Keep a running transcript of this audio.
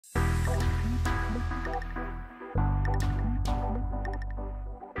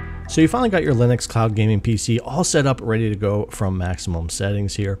So you finally got your Linux cloud gaming PC all set up, ready to go from maximum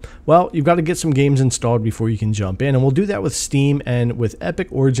settings here. Well, you've got to get some games installed before you can jump in, and we'll do that with Steam and with Epic,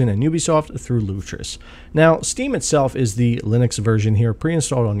 Origin, and Ubisoft through Lutris. Now, Steam itself is the Linux version here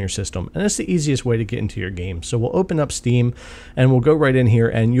pre-installed on your system, and it's the easiest way to get into your game. So we'll open up Steam, and we'll go right in here,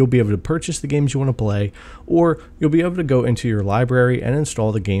 and you'll be able to purchase the games you want to play, or you'll be able to go into your library and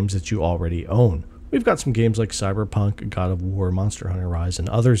install the games that you already own. We've got some games like Cyberpunk, God of War, Monster Hunter Rise, and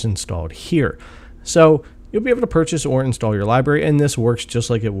others installed here. So you'll be able to purchase or install your library, and this works just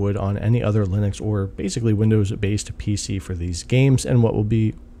like it would on any other Linux or basically Windows-based PC for these games, and what will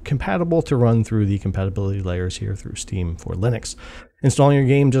be compatible to run through the compatibility layers here through Steam for Linux. Installing your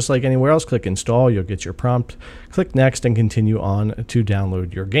game just like anywhere else, click install, you'll get your prompt, click next and continue on to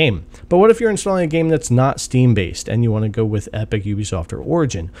download your game. But what if you're installing a game that's not Steam based and you want to go with Epic, Ubisoft, or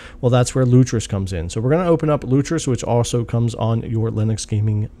Origin? Well, that's where Lutris comes in. So we're going to open up Lutris, which also comes on your Linux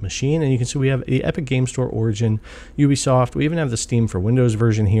gaming machine, and you can see we have the Epic Game Store, Origin, Ubisoft. We even have the Steam for Windows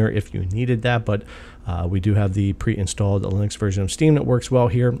version here if you needed that, but we do have the pre-installed Linux version of Steam that works well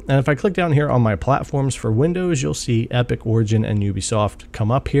here. And if I click down here on my platforms for Windows, you'll see Epic, Origin, and Ubisoft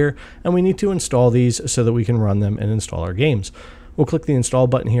come up here, and we need to install these so that we can run them and install our games. We'll click the install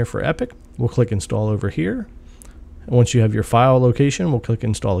button here for Epic. We'll click install over here. And once you have your file location, we'll click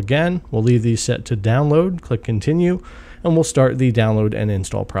install again. We'll leave these set to download, click continue, and we'll start the download and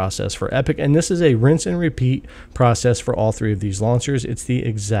install process for Epic. And this is a rinse and repeat process for all three of these launchers. It's the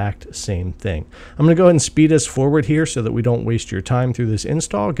exact same thing. I'm going to go ahead and speed us forward here so that we don't waste your time through this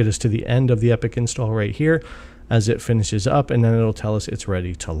install. Get us to the end of the Epic install right here as it finishes up, and then it'll tell us it's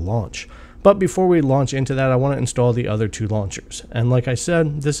ready to launch. But before we launch into that, I want to install the other two launchers. And like I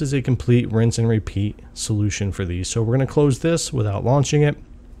said, this is a complete rinse and repeat solution for these. So we're going to close this without launching it,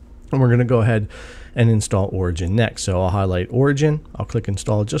 and we're going to go ahead and install Origin next. So I'll highlight Origin, I'll click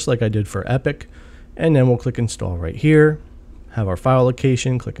install just like I did for Epic, and then we'll click install right here, have our file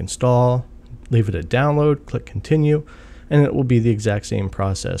location, click install, leave it at download, click continue, and it will be the exact same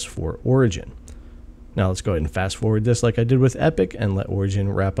process for Origin. Now let's go ahead and fast forward this like I did with Epic and let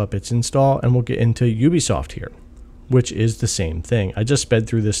Origin wrap up its install, and we'll get into Ubisoft here, which is the same thing. I just sped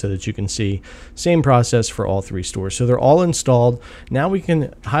through this so that you can see same process for all three stores. So they're all installed. Now we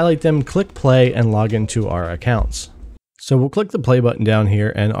can highlight them, click play, and log into our accounts. So we'll click the play button down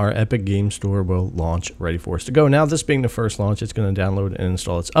here and our Epic Game Store will launch, ready for us to go. Now this being the first launch, it's going to download and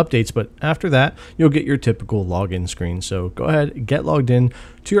install its updates, but after that, you'll get your typical login screen. So go ahead, get logged in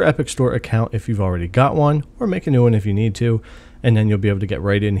to your Epic Store account if you've already got one, or make a new one if you need to, and then you'll be able to get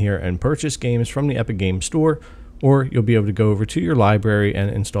right in here and purchase games from the Epic Game Store, or you'll be able to go over to your library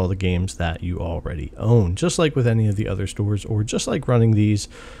and install the games that you already own, just like with any of the other stores, or just like running these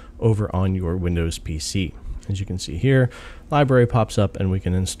over on your Windows PC. As you can see here, library pops up and we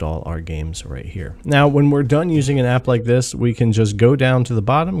can install our games right here. Now, when we're done using an app like this, we can just go down to the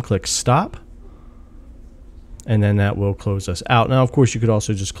bottom, click stop, and then that will close us out. Now, of course, you could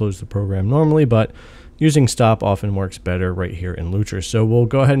also just close the program normally, but using stop often works better right here in Lutris. So we'll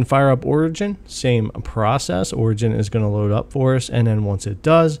go ahead and fire up Origin, same process. Origin is going to load up for us, and then once it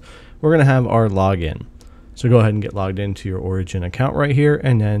does, we're going to have our login. So go ahead and get logged into your Origin account right here,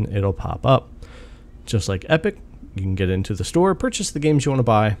 and then it'll pop up. Just like Epic, you can get into the store, purchase the games you want to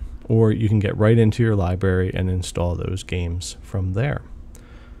buy, or you can get right into your library and install those games from there.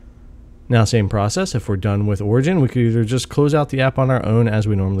 Now, same process. If we're done with Origin, we could either just close out the app on our own as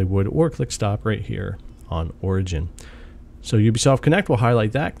we normally would, or click stop right here on Origin. So Ubisoft Connect, we'll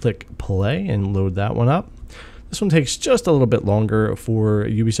highlight that, click play, and load that one up. This one takes just a little bit longer for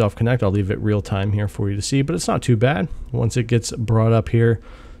Ubisoft Connect. I'll leave it real time here for you to see, but it's not too bad. Once it gets brought up here,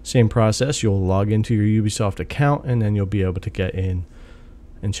 same process, you'll log into your Ubisoft account, and then you'll be able to get in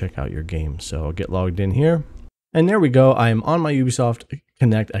and check out your game. So I'll get logged in here. And there we go. I am on my Ubisoft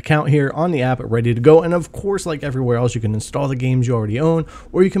Connect account here on the app, ready to go. And of course, like everywhere else, you can install the games you already own,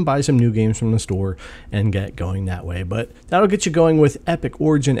 or you can buy some new games from the store and get going that way. But that'll get you going with Epic,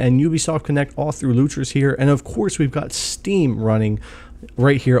 Origin, and Ubisoft Connect all through Lutris here. And of course, we've got Steam running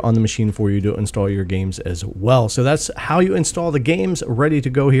right here on the machine for you to install your games as well. So that's how you install the games ready to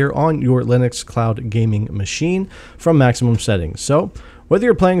go here on your Linux cloud gaming machine from maximum settings. So whether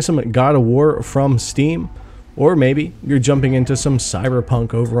you're playing some God of War from Steam, or maybe you're jumping into some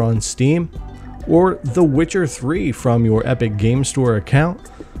Cyberpunk over on Steam, or The Witcher 3 from your Epic Game Store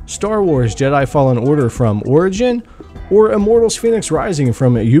account, Star Wars Jedi Fallen Order from Origin, or Immortals Fenyx Rising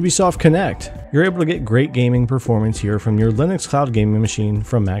from Ubisoft Connect, you're able to get great gaming performance here from your Linux cloud gaming machine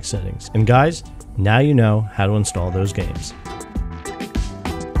from max settings. And guys, now you know how to install those games.